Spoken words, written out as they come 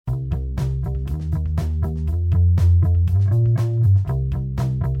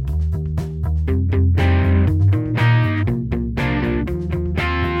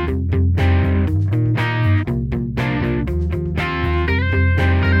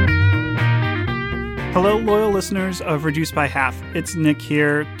Hello, loyal listeners of Reduced by Half. It's Nick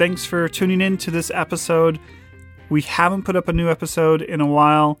here. Thanks for tuning in to this episode. We haven't put up a new episode in a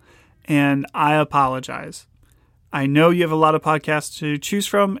while, and I apologize. I know you have a lot of podcasts to choose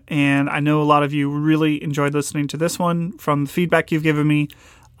from, and I know a lot of you really enjoyed listening to this one from the feedback you've given me.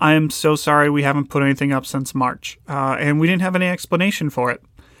 I am so sorry we haven't put anything up since March, and we didn't have any explanation for it.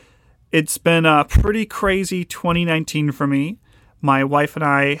 It's been a pretty crazy 2019 for me. My wife and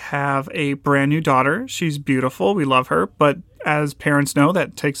I have a brand new daughter. She's beautiful. We love her. But as parents know,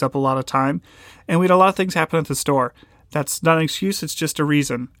 that takes up a lot of time. And we had a lot of things happen at the store. That's not an excuse. It's just a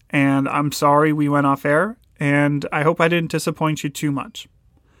reason. And I'm sorry we went off air. And I hope I didn't disappoint you too much.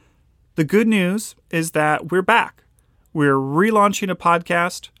 The good news is that we're back. We're relaunching a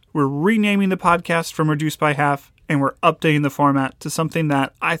podcast. We're renaming the podcast from Reduced by Half. And we're updating the format to something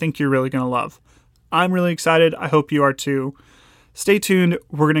that I think you're really going to love. I'm really excited. I hope you are too. Stay tuned,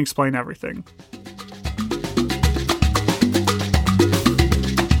 we're going to explain everything.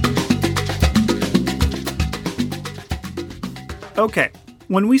 Okay,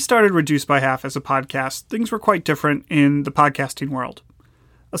 when we started Reduced by Half as a podcast, things were quite different in the podcasting world.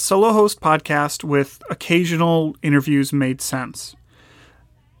 A solo host podcast with occasional interviews made sense.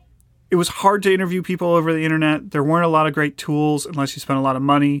 It was hard to interview people over the internet. There weren't a lot of great tools unless you spent a lot of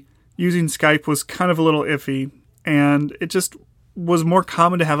money. Using Skype was kind of a little iffy, and it just was more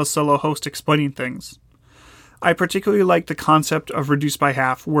common to have a solo host explaining things. I particularly like the concept of Reduced by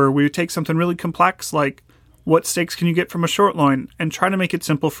Half, where we would take something really complex, like what steaks can you get from a short loin, and try to make it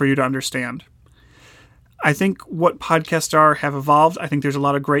simple for you to understand. I think what podcasts have evolved. I think there's a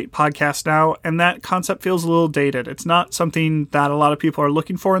lot of great podcasts now, and that concept feels a little dated. It's not something that a lot of people are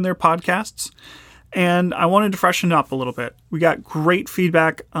looking for in their podcasts, and I wanted to freshen up a little bit. We got great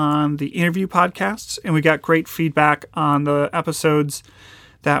feedback on the interview podcasts, and we got great feedback on the episodes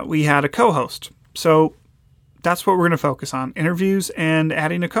that we had a co-host. So that's what we're going to focus on, interviews and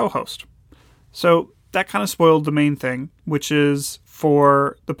adding a co-host. So that kind of spoiled the main thing, which is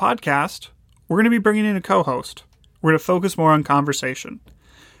for the podcast, we're going to be bringing in a co-host. We're going to focus more on conversation.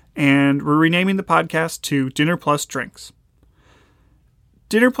 And we're renaming the podcast to Dinner Plus Drinks.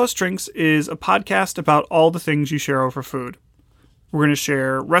 Dinner Plus Drinks is a podcast about all the things you share over food. We're going to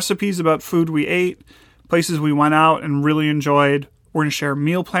share recipes about food we ate, places we went out and really enjoyed. We're going to share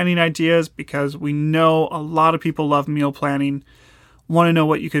meal planning ideas because we know a lot of people love meal planning, want to know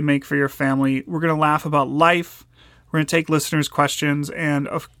what you could make for your family. We're going to laugh about life. We're going to take listeners' questions. And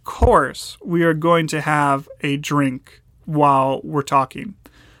of course, we are going to have a drink while we're talking.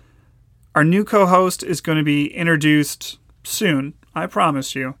 Our new co-host is going to be introduced soon. I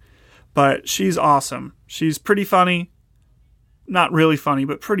promise you. But she's awesome. She's pretty funny. Not really funny,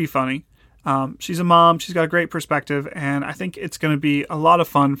 but pretty funny. She's a mom. She's got a great perspective. And I think it's going to be a lot of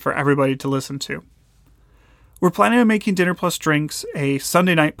fun for everybody to listen to. We're planning on making Dinner Plus Drinks a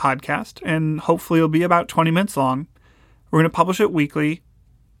Sunday night podcast. And hopefully it'll be about 20 minutes long. We're going to publish it weekly.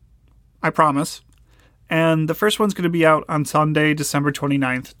 I promise. And the first one's going to be out on Sunday, December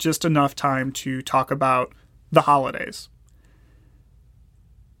 29th. Just enough time to talk about the holidays.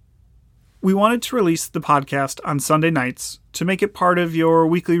 We wanted to release the podcast on Sunday nights to make it part of your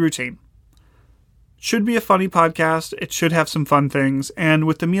weekly routine. Should be a funny podcast. It should have some fun things. And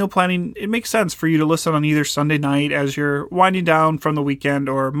with the meal planning, it makes sense for you to listen on either Sunday night as you're winding down from the weekend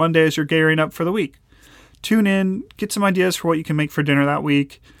or Monday as you're gearing up for the week. Tune in, get some ideas for what you can make for dinner that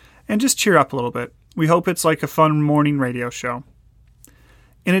week, and just cheer up a little bit. We hope it's like a fun morning radio show.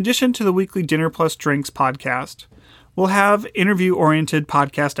 In addition to the weekly Dinner Plus Drinks podcast, we'll have interview-oriented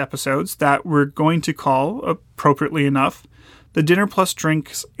podcast episodes that we're going to call, appropriately enough, the Dinner Plus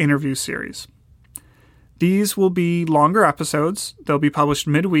Drinks interview series. These will be longer episodes. They'll be published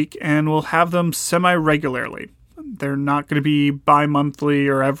midweek, and we'll have them semi-regularly. They're not going to be bi-monthly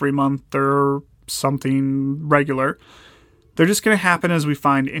or every month or something regular. They're just going to happen as we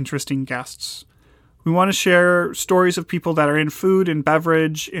find interesting guests. We want to share stories of people that are in food and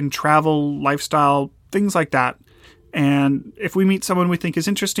beverage, in travel, lifestyle, things like that. And if we meet someone we think is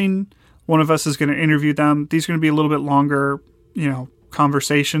interesting, one of us is going to interview them. These are going to be a little bit longer,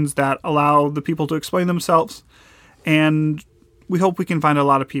 conversations that allow the people to explain themselves. And we hope we can find a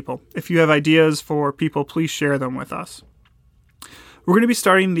lot of people. If you have ideas for people, please share them with us. We're going to be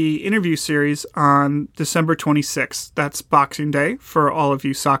starting the interview series on December 26th. That's Boxing Day for all of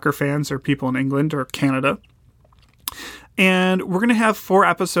you soccer fans or people in England or Canada. And we're going to have 4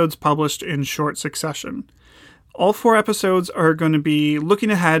 episodes published in short succession. All 4 episodes are going to be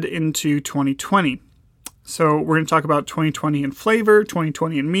looking ahead into 2020. So we're going to talk about 2020 in flavor,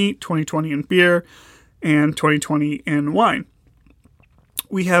 2020 in meat, 2020 in beer, and 2020 in wine.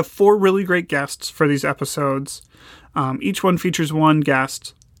 We have 4 really great guests for these episodes. Each one features one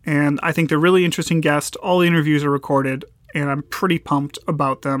guest, and I think they're really interesting guests. All the interviews are recorded, and I'm pretty pumped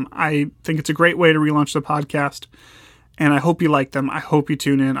about them. I think it's a great way to relaunch the podcast, and I hope you like them. I hope you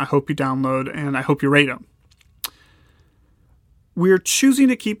tune in. I hope you download, and I hope you rate them. We're choosing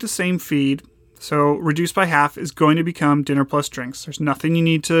to keep the same feed, so Reduced by Half is going to become Dinner Plus Drinks. There's nothing you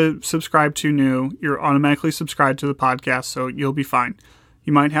need to subscribe to new. You're automatically subscribed to the podcast, so you'll be fine.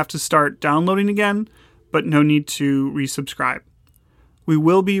 You might have to start downloading again, but no need to resubscribe. We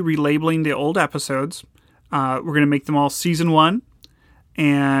will be relabeling the old episodes. We're going to make them all Season 1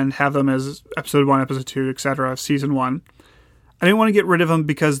 and have them as Episode 1, Episode 2, etc. of Season 1. I didn't want to get rid of them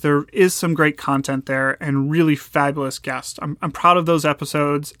because there is some great content there and really fabulous guests. I'm proud of those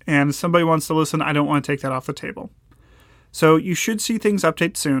episodes, and if somebody wants to listen, I don't want to take that off the table. So you should see things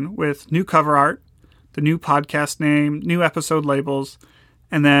update soon with new cover art, the new podcast name, new episode labels,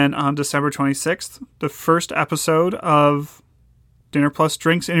 and then on December 26th, the first episode of Dinner Plus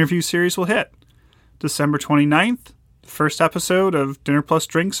Drinks interview series will hit. December 29th, the first episode of Dinner Plus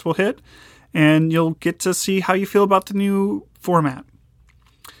Drinks will hit, and you'll get to see how you feel about the new format.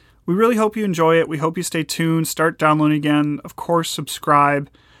 We really hope you enjoy it. We hope you stay tuned, start downloading again. Of course, subscribe.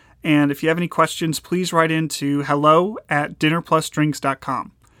 And if you have any questions, please write into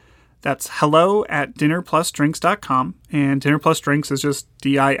hello@dinnerplusdrinks.com. That's hello@dinnerplusdrinks.com, and Dinner Plus Drinks is just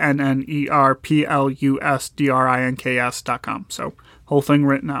DINNERPLUSDRINKS.com. So, whole thing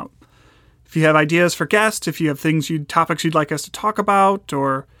written out. If you have ideas for guests, if you have topics you'd like us to talk about,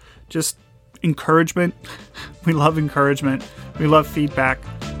 or just encouragement, we love encouragement. We love feedback,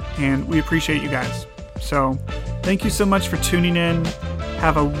 and we appreciate you guys. So, thank you so much for tuning in.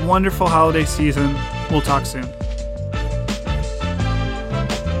 Have a wonderful holiday season. We'll talk soon.